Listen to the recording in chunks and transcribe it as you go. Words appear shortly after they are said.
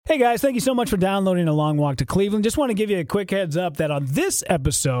Hey guys, thank you so much for downloading A Long Walk to Cleveland. Just want to give you a quick heads up that on this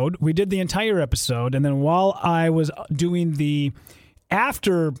episode, we did the entire episode, and then while I was doing the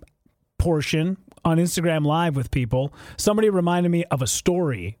after portion on Instagram Live with people, somebody reminded me of a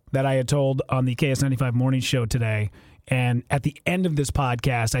story that I had told on the KS95 Morning Show today. And at the end of this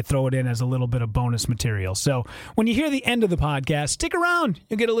podcast, I throw it in as a little bit of bonus material. So when you hear the end of the podcast, stick around.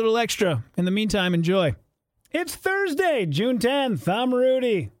 You'll get a little extra. In the meantime, enjoy. It's Thursday, June 10th. I'm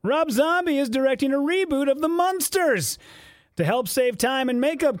Rudy. Rob Zombie is directing a reboot of The Munsters. To help save time and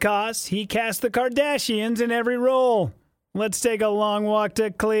makeup costs, he cast the Kardashians in every role. Let's take a long walk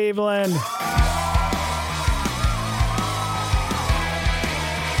to Cleveland.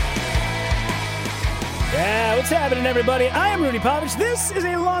 Yeah, what's happening, everybody? I am Rudy Povich. This is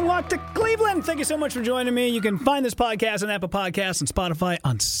A Long Walk to Cleveland. Thank you so much for joining me. You can find this podcast on Apple Podcasts and Spotify,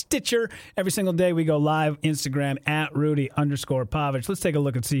 on Stitcher. Every single day we go live, Instagram, at Rudy_Povich. Let's take a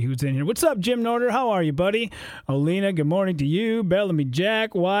look and see who's in here. What's up, Jim Norder? How are you, buddy? Olena, good morning to you. Bellamy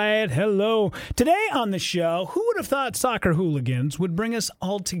Jack, Wyatt, hello. Today on the show, who would have thought soccer hooligans would bring us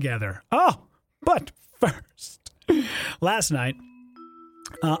all together? Oh, but first, last night,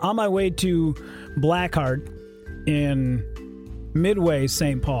 on my way to Blackheart in Midway,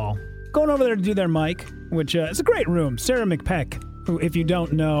 St. Paul, going over there to do their mic, which is a great room. Sarah McPeck, who, if you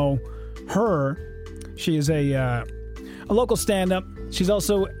don't know her, she is a local stand-up. She's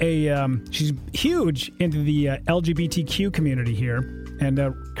also she's huge into the LGBTQ community here, and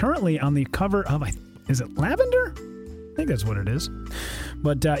currently on the cover of, is it Lavender? I think that's what it is.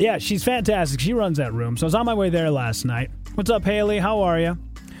 But yeah, she's fantastic. She runs that room. So I was on my way there last night. What's up, Haley? How are you?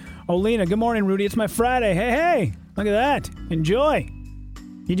 Olena, good morning, Rudy. It's my Friday. Hey, look at that. Enjoy.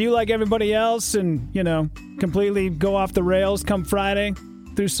 You do like everybody else and, completely go off the rails come Friday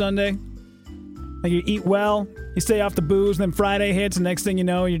through Sunday? Like you eat well, you stay off the booze, and then Friday hits, and next thing you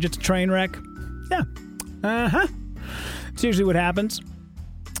know, you're just a train wreck? Yeah. Uh-huh. It's usually what happens.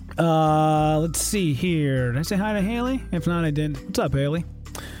 Let's see here. Did I say hi to Haley? If not, I did. What's up, Haley?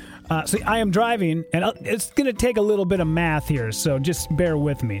 So I am driving, and it's going to take a little bit of math here, so just bear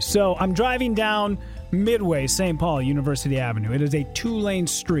with me. So I'm driving down Midway, St. Paul, University Avenue. It is a two-lane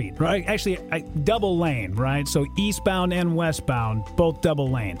street, right? Actually, a double lane, right? So eastbound and westbound, both double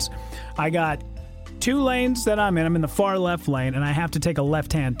lanes. I got two lanes that I'm in. I'm in the far left lane, and I have to take a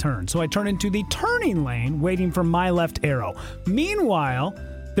left-hand turn. So I turn into the turning lane, waiting for my left arrow. Meanwhile,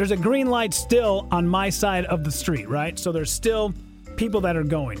 there's a green light still on my side of the street, right? So there's still people that are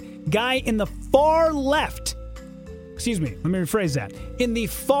going. Guy in the far left, let me rephrase that. In the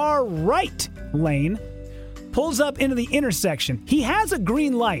far right lane, pulls up into the intersection. He has a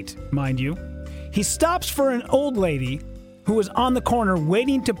green light, mind you. He stops for an old lady who is on the corner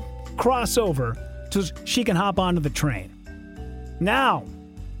waiting to cross over so she can hop onto the train. Now,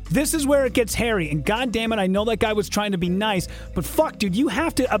 this is where it gets hairy, and goddamn it, I know that guy was trying to be nice, but fuck, dude, you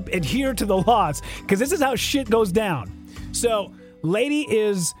have to adhere to the laws, because this is how shit goes down. So, lady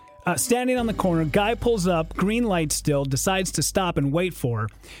is standing on the corner. Guy pulls up, green light still, decides to stop and wait for her.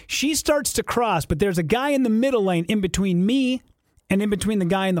 She starts to cross, but there's a guy in the middle lane in between me and in between the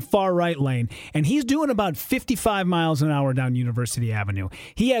guy in the far right lane. And he's doing about 55 miles an hour down University Avenue.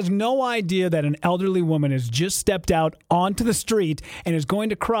 He has no idea that an elderly woman has just stepped out onto the street and is going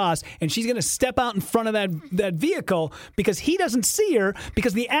to cross, and she's going to step out in front of that vehicle because he doesn't see her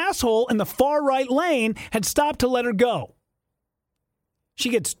because the asshole in the far right lane had stopped to let her go. She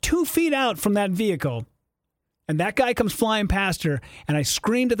gets 2 feet out from that vehicle, and that guy comes flying past her, and I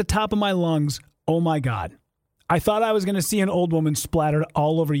screamed at the top of my lungs, oh my God. I thought I was going to see an old woman splattered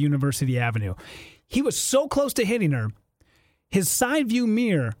all over University Avenue. He was so close to hitting her, his side view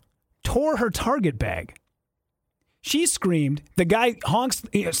mirror tore her target bag. She screamed. The guy honks,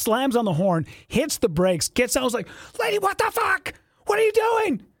 slams on the horn, hits the brakes, gets out. I was like, lady, what the fuck? What are you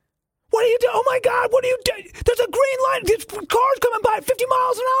doing? What are you doing? Oh my God, what are you doing? There's a green light. There's cars coming by at 50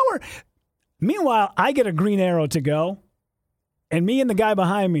 miles an hour. Meanwhile, I get a green arrow to go, and me and the guy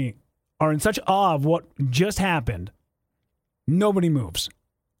behind me are in such awe of what just happened. Nobody moves.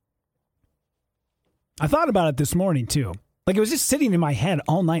 I thought about it this morning, too. Like, it was just sitting in my head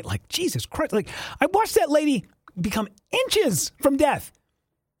all night, like, Jesus Christ. Like, I watched that lady become inches from death.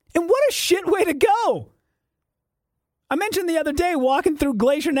 And what a shit way to go. I mentioned the other day walking through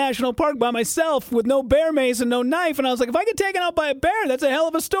Glacier National Park by myself with no bear mace and no knife, and I was like, if I get taken out by a bear, that's a hell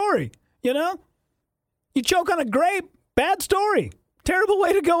of a story, you know? You choke on a grape, bad story. Terrible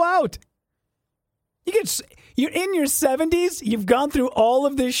way to go out. You're in your 70s, you've gone through all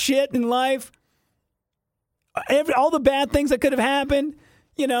of this shit in life, all the bad things that could have happened,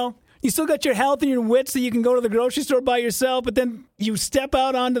 you know? You still got your health and your wits that you can go to the grocery store by yourself, but then you step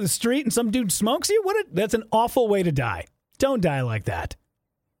out onto the street and some dude smokes you? That's an awful way to die. Don't die like that.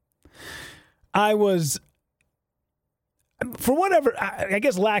 I was, for whatever, I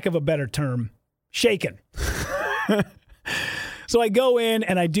guess lack of a better term, shaken. So I go in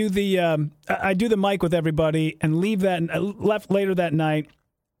and I do the mic with everybody and left later that night.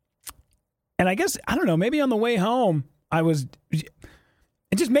 And I guess, I don't know, maybe on the way home, it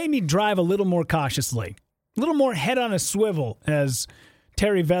just made me drive a little more cautiously, a little more head on a swivel, as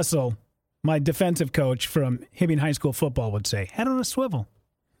Terry Vessel, my defensive coach from Hibbing High School football, would say, head on a swivel.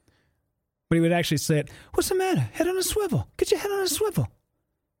 But he would actually say it, what's the matter? Head on a swivel. Get your head on a swivel.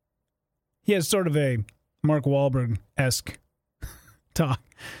 He has sort of a Mark Wahlberg-esque talk.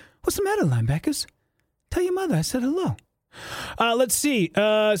 What's the matter, linebackers? Tell your mother I said hello. Let's see.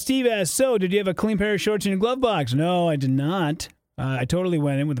 Steve asks, so did you have a clean pair of shorts in your glove box? No, I did not. I totally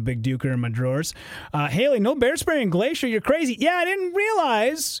went in with a big duker in my drawers. Haley, no bear spray in Glacier. You're crazy. Yeah, I didn't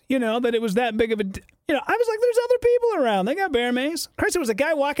realize, that it was that big of a... I was like, there's other people around. They got bear mace. Christ, there was a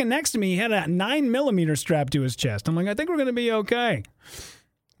guy walking next to me. He had a 9mm strapped to his chest. I'm like, I think we're going to be okay.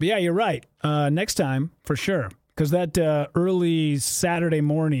 But yeah, you're right. Next time, for sure. Because that early Saturday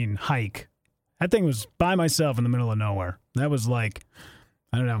morning hike, that thing was by myself in the middle of nowhere. That was like,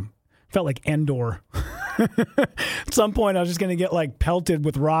 I don't know, felt like Endor. At some point, I was just going to get pelted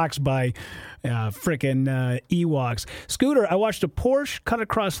with rocks by frickin' Ewoks. Scooter, I watched a Porsche cut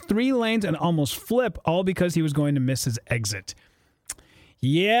across 3 lanes and almost flip, all because he was going to miss his exit.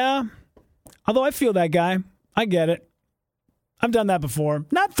 Yeah, although I feel that guy. I get it. I've done that before.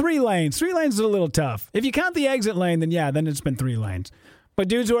 Not 3 lanes. 3 lanes is a little tough. If you count the exit lane, then it's been 3 lanes. But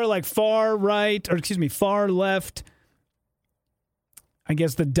dudes who are far left, I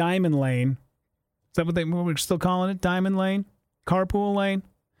guess the diamond lane. Is that what we're still calling it? Diamond lane? Carpool lane?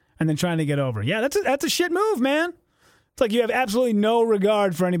 And then trying to get over. Yeah, that's a shit move, man. It's like you have absolutely no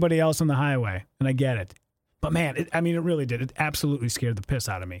regard for anybody else on the highway. And I get it. But man, it really did. It absolutely scared the piss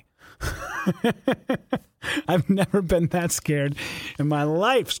out of me. I've never been that scared in my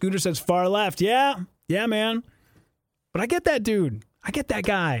life. Scooter says far left. Yeah, man. But I get that dude. I get that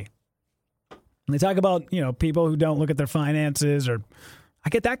guy. And they talk about, people who don't look at their finances, or I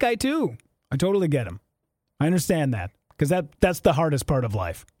get that guy too. I totally get him. I understand that, because that's the hardest part of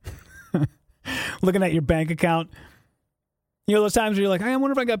life. Looking at your bank account. Those times where you're like, I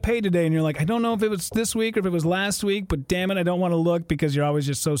wonder if I got paid today. And you're like, I don't know if it was this week or if it was last week, but damn it, I don't want to look, because you're always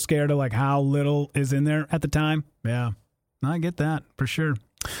just so scared of how little is in there at the time. Yeah, I get that for sure.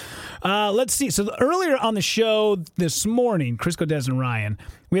 Let's see. So earlier on the show this morning, Chris Godez and Ryan,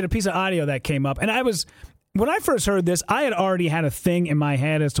 we had a piece of audio that came up. And when I first heard this, I had already had a thing in my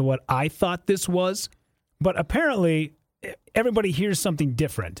head as to what I thought this was. But apparently, everybody hears something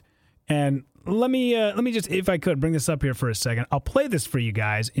different. And let me just, if I could, bring this up here for a second. I'll play this for you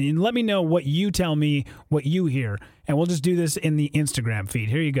guys, and let me know what you tell me, what you hear. And we'll just do this in the Instagram feed.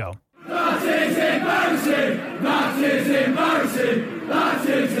 Here you go. That is embarrassing! That is embarrassing! That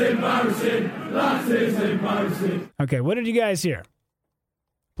is embarrassing! That is embarrassing! Okay, what did you guys hear?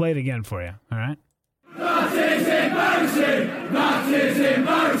 Play it again for you, all right? That is embarrassing! That is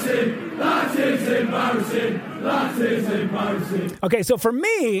embarrassing! That is embarrassing! That is embarrassing! Okay, so for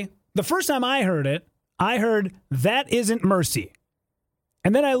me, the first time I heard it, I heard, that isn't mercy.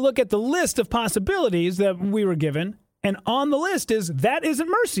 And then I look at the list of possibilities that we were given, and on the list is, that isn't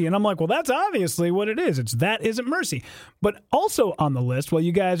mercy. And I'm like, well, that's obviously what it is. It's that isn't mercy. But also on the list, while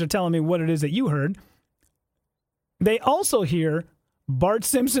you guys are telling me what it is that you heard, they also hear Bart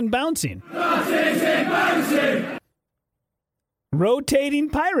Simpson bouncing. That is embarrassing! Rotating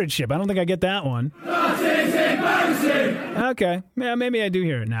pirate ship. I don't think I get that one. That is embarrassing! Okay. Yeah, maybe I do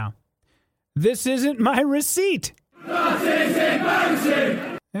hear it now. This isn't my receipt. That is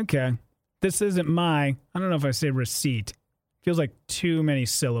embarrassing! Okay. This isn't my, I don't know if I say receipt. Feels like too many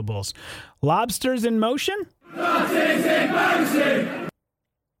syllables. Lobsters in motion? That is embarrassing!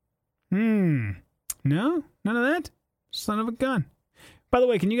 No? None of that? Son of a gun. By the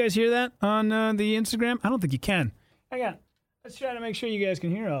way, can you guys hear that on the Instagram? I don't think you can. Hang on. Let's try to make sure you guys can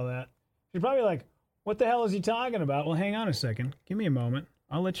hear all that. You're probably like, what the hell is he talking about? Well, hang on a second. Give me a moment.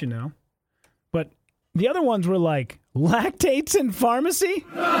 I'll let you know. But the other ones were like, lactates in pharmacy?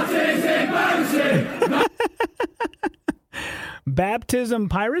 That is embarrassing! Baptism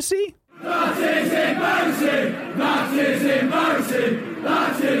piracy? That is embarrassing! That is embarrassing!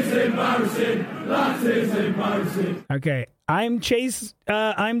 That is embarrassing! That is embarrassing! Okay, I'm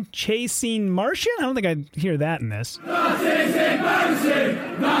chasing Martian? I don't think I hear that in this. That is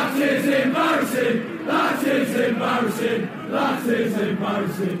embarrassing! That is embarrassing! That is embarrassing! That is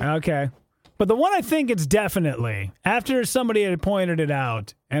embarrassing. Okay. But the one I think it's definitely, after somebody had pointed it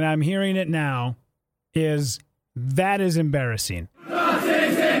out, and I'm hearing it now, is that is embarrassing. That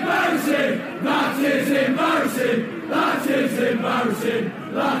is embarrassing. That is embarrassing. That is embarrassing.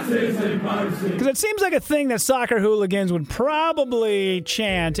 That is embarrassing. Because it seems like a thing that soccer hooligans would probably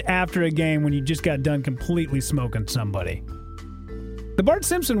chant after a game when you just got done completely smoking somebody. The Bart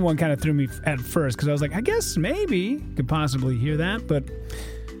Simpson one kind of threw me at first because I was like, I guess maybe could possibly hear that, but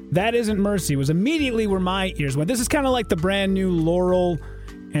That Isn't Mercy was immediately where my ears went. This is kind of like the brand new Laurel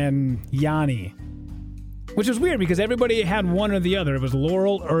and Yanni, which was weird because everybody had one or the other. It was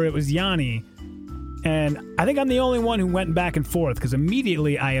Laurel or it was Yanni. And I think I'm the only one who went back and forth because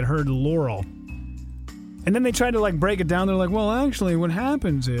immediately I had heard Laurel. And then they tried to like break it down. They're like, well, actually what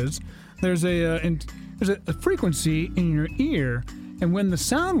happens is there's a frequency in your ear, and when the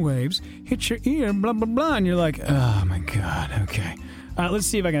sound waves hit your ear, blah, blah, blah, and you're like, oh my God, okay. Let's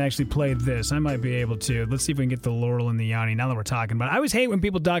see if I can actually play this. I might be able to. Let's see if we can get the Laurel and the Yanni now that we're talking about it. I always hate when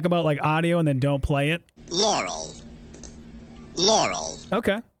people talk about like audio and then don't play it. Laurel.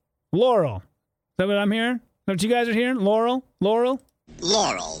 Okay. Laurel. Is that what I'm hearing? Is that what you guys are hearing? Laurel? Laurel.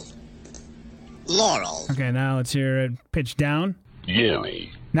 Okay, now let's hear it pitch down.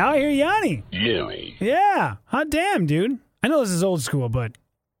 Yanni. Now I hear Yanni. Yanni. Yeah. Hot damn, dude. I know this is old school, but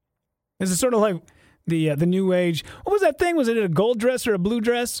this is sort of like the new age. What was that thing? Was it a gold dress or a blue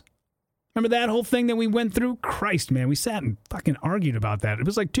dress? Remember that whole thing that we went through? Christ, man, we sat and fucking argued about that. It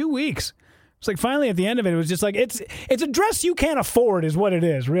was like 2 weeks. It's like finally at the end of it, it was just like, it's a dress you can't afford is what it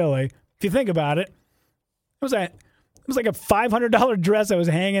is, really. If you think about it. It was like a $500 dress that was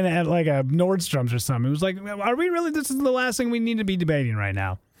hanging at like a Nordstrom's or something. It was like, are we really, this is the last thing we need to be debating right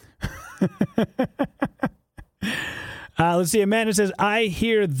now. Let's see. Amanda says, I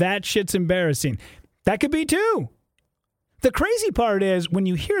hear that shit's embarrassing. That could be too. The crazy part is when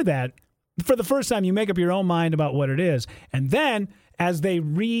you hear that for the first time, you make up your own mind about what it is. And then as they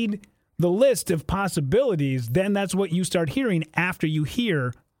read the list of possibilities, then that's what you start hearing after you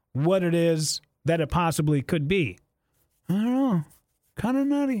hear what it is that it possibly could be. I don't know. Kind of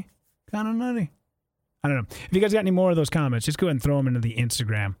nutty. I don't know. If you guys got any more of those comments, just go ahead and throw them into the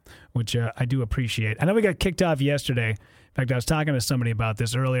Instagram, which I do appreciate. I know we got kicked off yesterday. In fact, I was talking to somebody about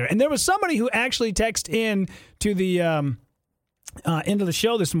this earlier, and there was somebody who actually texted in to the into the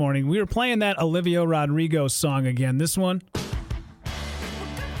show this morning. We were playing that Olivia Rodrigo song again. This one.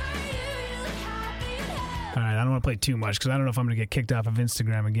 All right, I don't want to play too much because I don't know if I'm going to get kicked off of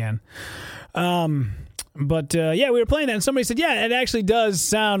Instagram again. But we were playing that, and somebody said, yeah, it actually does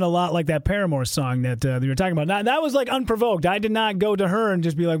sound a lot like that Paramore song that we were talking about. Now, that was like unprovoked. I did not go to her and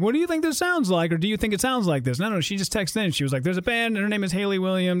just be like, what do you think this sounds like, or do you think it sounds like this? No, she just texted in. She was like, there's a band, and her name is Haley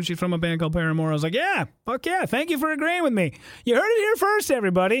Williams. She's from a band called Paramore. I was like, yeah, fuck yeah, thank you for agreeing with me. You heard it here first,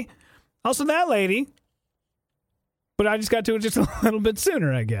 everybody. Also, that lady. But I just got to it just a little bit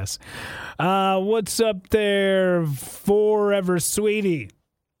sooner, I guess. What's up there, Forever Sweetie?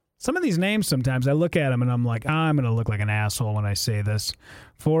 Some of these names sometimes I look at them and I'm like, I'm going to look like an asshole when I say this.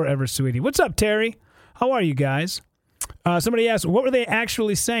 Forever Sweetie. What's up, Terry? How are you guys? Somebody asked, what were they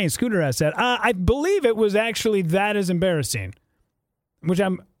actually saying? Scooter has said, I believe it was actually That Is Embarrassing. Which I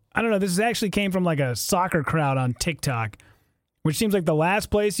don't know, this actually came from like a soccer crowd on TikTok, which seems like the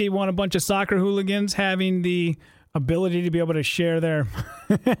last place you want a bunch of soccer hooligans having the ability to be able to share their,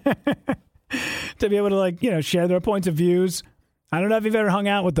 to be able to share their points of views. I don't know if you've ever hung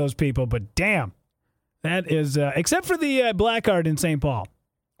out with those people, but damn, that is, except for the Blackguard in St. Paul,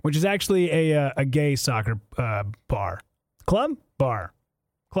 which is actually a gay soccer bar. Club? Bar.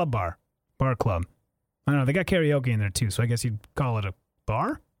 Club bar. Bar club. I don't know, they got karaoke in there too, so I guess you'd call it a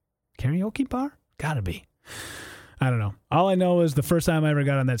bar? Karaoke bar? Gotta be. I don't know. All I know is the first time I ever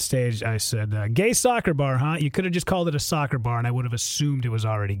got on that stage, I said, gay soccer bar, huh? You could have just called it a soccer bar, and I would have assumed it was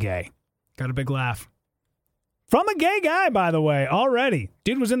already gay. Got a big laugh. From a gay guy, by the way, already.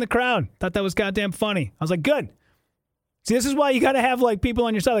 Dude was in the crowd. Thought that was goddamn funny. I was like, good. See, this is why you got to have like people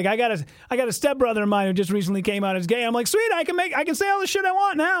on your side. Like I got a stepbrother of mine who just recently came out as gay. I'm like, sweet, I can say all the shit I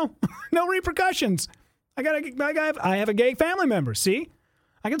want now. No repercussions. I have a gay family member. See,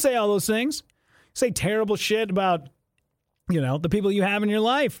 I can say all those things. Say terrible shit about, the people you have in your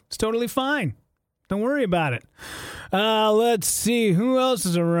life. It's totally fine. Don't worry about it. Let's see. Who else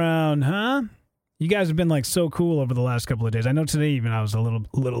is around, huh? You guys have been like so cool over the last couple of days. I know today even I was a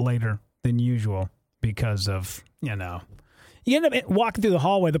little later than usual because of, you end up walking through the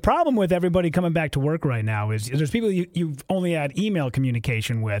hallway. The problem with everybody coming back to work right now is there's people you've only had email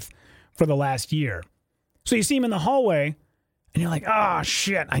communication with for the last year. So you see them in the hallway and you're like, oh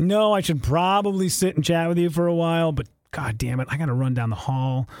shit, I know I should probably sit and chat with you for a while, but God damn it, I got to run down the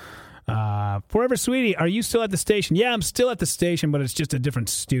hall. Forever Sweetie, are you still at the station? Yeah, I'm still at the station, but it's just a different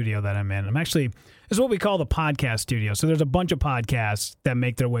studio that I'm in. This is what we call the podcast studio. So there's a bunch of podcasts that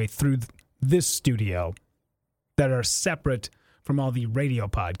make their way through this studio that are separate from all the radio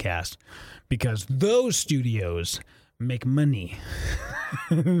podcasts because those studios make money.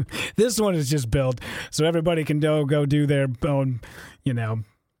 This one is just built so everybody can go do their own,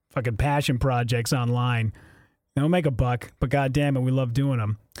 fucking passion projects online. They'll make a buck, but God damn it, we love doing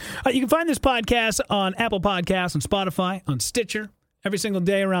them. You can find this podcast on Apple Podcasts, on Spotify, on Stitcher. Every single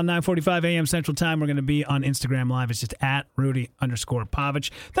day around 9:45 a.m. Central Time, we're going to be on Instagram Live. It's just at Rudy_Pavich.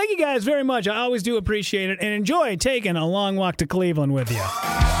 Thank you guys very much. I always do appreciate it and enjoy taking a long walk to Cleveland with you.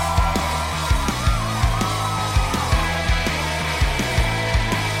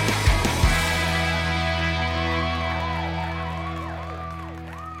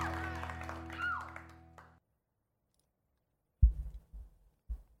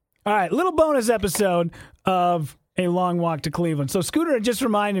 All right, little bonus episode of A Long Walk to Cleveland. So Scooter had just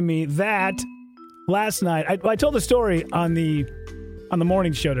reminded me that last night, I told the story on the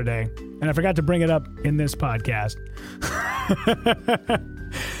morning show today, and I forgot to bring it up in this podcast.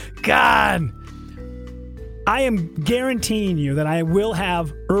 God, I am guaranteeing you that I will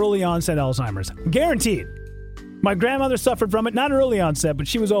have early onset Alzheimer's. Guaranteed. My grandmother suffered from it, not early onset, but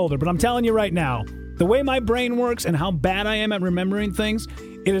she was older. But I'm telling you right now, the way my brain works and how bad I am at remembering things,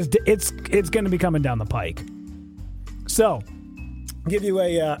 it's going to be coming down the pike. So, I'll give you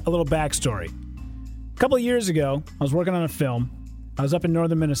a little backstory. A couple of years ago, I was working on a film. I was up in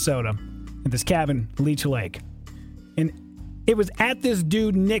northern Minnesota at this cabin, Leech Lake. And it was at this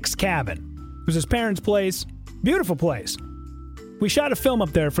dude Nick's cabin. It was his parents' place. Beautiful place. We shot a film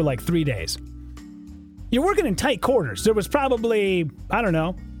up there for like 3 days. You're working in tight quarters. There was probably,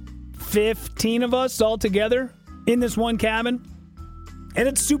 15 of us all together in this one cabin. And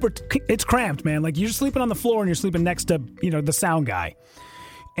it's cramped, man. Like, you're sleeping on the floor and you're sleeping next to, the sound guy.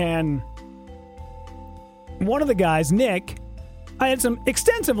 And one of the guys, Nick, I had some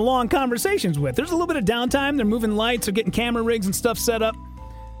extensive, long conversations with. There's a little bit of downtime. They're moving lights. They're getting camera rigs and stuff set up.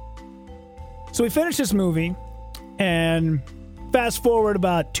 So we finished this movie, and fast forward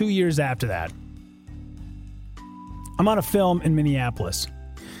about 2 years after that, I'm on a film in Minneapolis.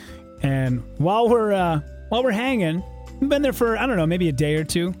 And while we're hanging, I've been there for, maybe a day or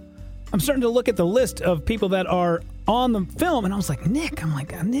two. I'm starting to look at the list of people that are on the film, and I was like, Nick. And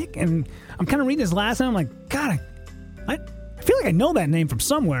I'm kind of reading his last name. I'm like, God, I feel like I know that name from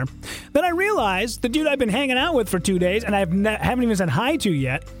somewhere. Then I realized the dude I've been hanging out with for 2 days, and I haven't even said hi to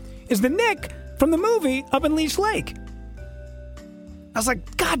yet, is the Nick from the movie up in Leech Lake. I was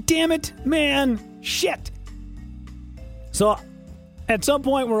like, God damn it, man, shit. So at some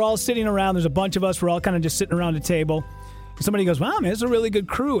point, we're all sitting around. There's a bunch of us. We're all kind of just sitting around a table. Somebody goes, wow, man, it's a really good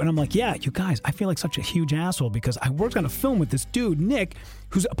crew. And I'm like, yeah, you guys, I feel like such a huge asshole because I worked on a film with this dude, Nick,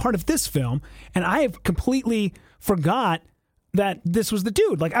 who's a part of this film. And I have completely forgot that this was the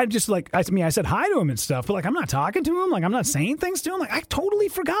dude. Like, I said hi to him and stuff, but like, I'm not talking to him. Like, I'm not saying things to him. Like, I totally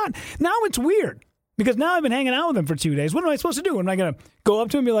forgot. Now it's weird because now I've been hanging out with him for 2 days. What am I supposed to do? Am I going to go up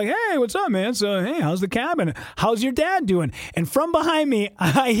to him and be like, hey, what's up, man? So, hey, how's the cabin? How's your dad doing? And from behind me,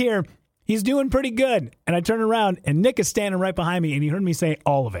 I hear, he's doing pretty good. And I turn around, and Nick is standing right behind me, and he heard me say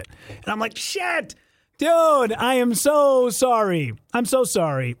all of it. And I'm like, shit, dude, I am so sorry. I'm so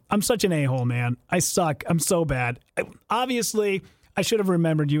sorry. I'm such an a-hole, man. I suck. I'm so bad. Obviously, I should have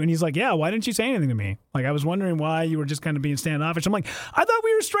remembered you. And he's like, yeah, why didn't you say anything to me? Like, I was wondering why you were just kind of being standoffish. I'm like, I thought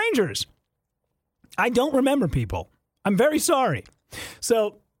we were strangers. I don't remember people. I'm very sorry.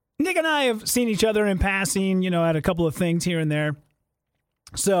 So Nick and I have seen each other in passing, at a couple of things here and there.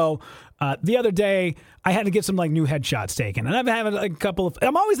 So the other day, I had to get some new headshots taken. And I've had a couple of...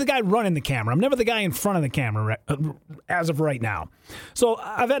 I'm always the guy running the camera. I'm never the guy in front of the camera as of right now. So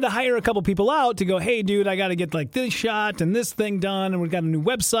I've had to hire a couple people out to go, hey, dude, I got to get this shot and this thing done. And we've got a new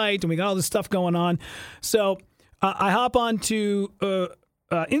website and we got all this stuff going on. So I hop on to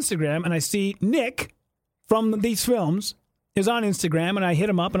Instagram and I see Nick from these films is on Instagram. And I hit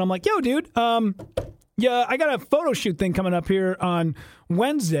him up and I'm like, yo, dude, yeah, I got a photo shoot thing coming up here on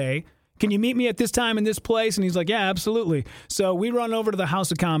Wednesday. Can you meet me at this time in this place? And he's like, yeah, absolutely. So we run over to the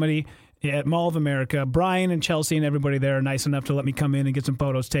House of Comedy at Mall of America. Brian and Chelsea and everybody there are nice enough to let me come in and get some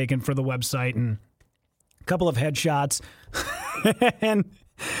photos taken for the website and a couple of headshots. And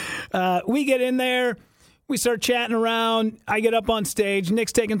we get in there. We start chatting around. I get up on stage.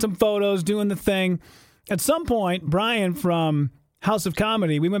 Nick's taking some photos, doing the thing. At some point, Brian from House of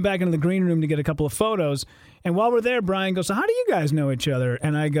Comedy, we went back into the green room to get a couple of photos. And while we're there, Brian goes, so how do you guys know each other?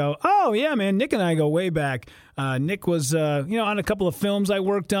 And I go, oh, yeah, man, Nick and I go way back. Nick was, on a couple of films I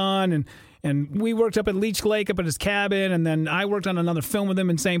worked on, and we worked up at Leech Lake up at his cabin, and then I worked on another film with him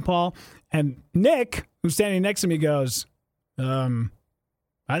in St. Paul. And Nick, who's standing next to me, goes,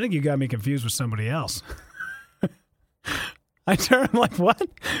 I think you got me confused with somebody else. I turn, I'm like, what?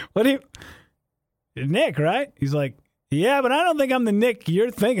 What do you... Nick, right? He's like, yeah, but I don't think I'm the Nick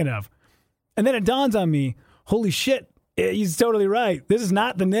you're thinking of. And then it dawns on me, holy shit, he's totally right. This is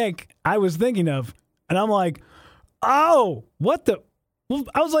not the Nick I was thinking of. And I'm like, oh, what the... Well,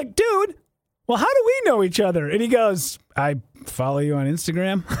 I was like, dude, well, how do we know each other? And he goes, I follow you on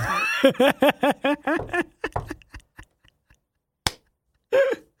Instagram.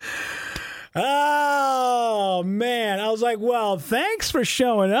 Oh, man. I was like, well, thanks for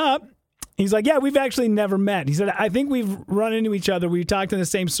showing up. He's like, yeah, we've actually never met. He said, I think we've run into each other. We talked in the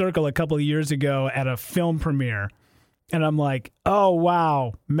same circle a couple of years ago at a film premiere. And I'm like, oh,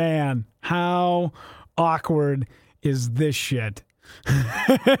 wow, man, how awkward is this shit? Scooter,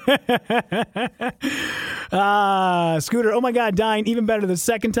 oh my God, dying even better the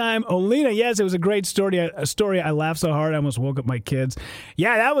second time. Olena, yes, it was a great story. I laughed so hard I almost woke up my kids.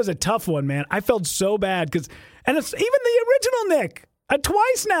 Yeah, that was a tough one, man. I felt so bad because, and it's even the original Nick.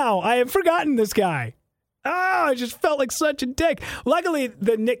 Twice now, I have forgotten this guy. I just felt like such a dick. Luckily,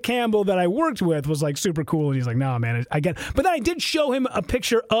 the Nick Campbell that I worked with was like super cool, and he's like, "No, man, I get." But then I did show him a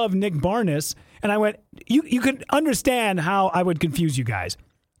picture of Nick Barnes, and I went, "You could understand how I would confuse you guys.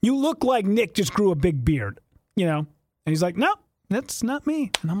 You look like Nick just grew a big beard, you know." And he's like, "No, that's not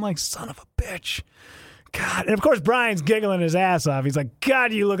me." And I'm like, "Son of a bitch." God. And of course, Brian's giggling his ass off. He's like,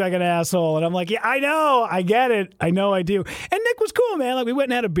 God, you look like an asshole. And I'm like, yeah, I know. I get it. I know I do. And Nick was cool, man. Like, we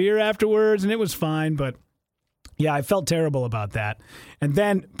went and had a beer afterwards, and it was fine. But, yeah, I felt terrible about that. And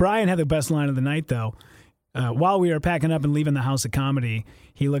then Brian had the best line of the night, though. While we were packing up and leaving the House of Comedy,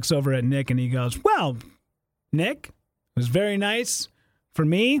 he looks over at Nick, and he goes, well, Nick, it was very nice for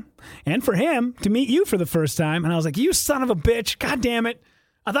me and for him to meet you for the first time. And I was like, you son of a bitch. God damn it.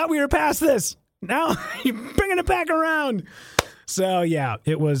 I thought we were past this. Now you're bringing it back around. So, yeah,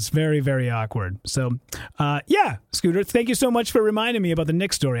 it was very, very awkward. So, yeah, Scooter, thank you so much for reminding me about the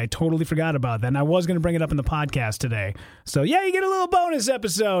Nick story. I totally forgot about that, and I was going to bring it up in the podcast today. So, yeah, you get a little bonus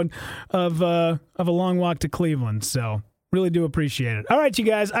episode of A Long Walk to Cleveland. So, really do appreciate it. All right, you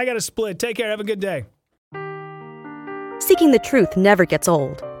guys, I got to split. Take care. Have a good day. Seeking the truth never gets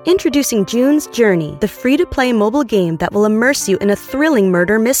old. Introducing June's Journey, the free-to-play mobile game that will immerse you in a thrilling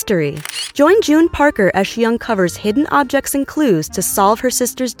murder mystery. Join June Parker as she uncovers hidden objects and clues to solve her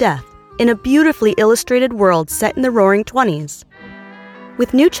sister's death in a beautifully illustrated world set in the Roaring '20s.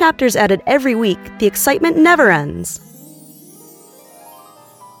 With new chapters added every week, the excitement never ends.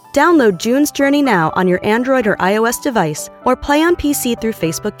 Download June's Journey now on your Android or iOS device, or play on PC through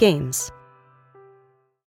Facebook Games.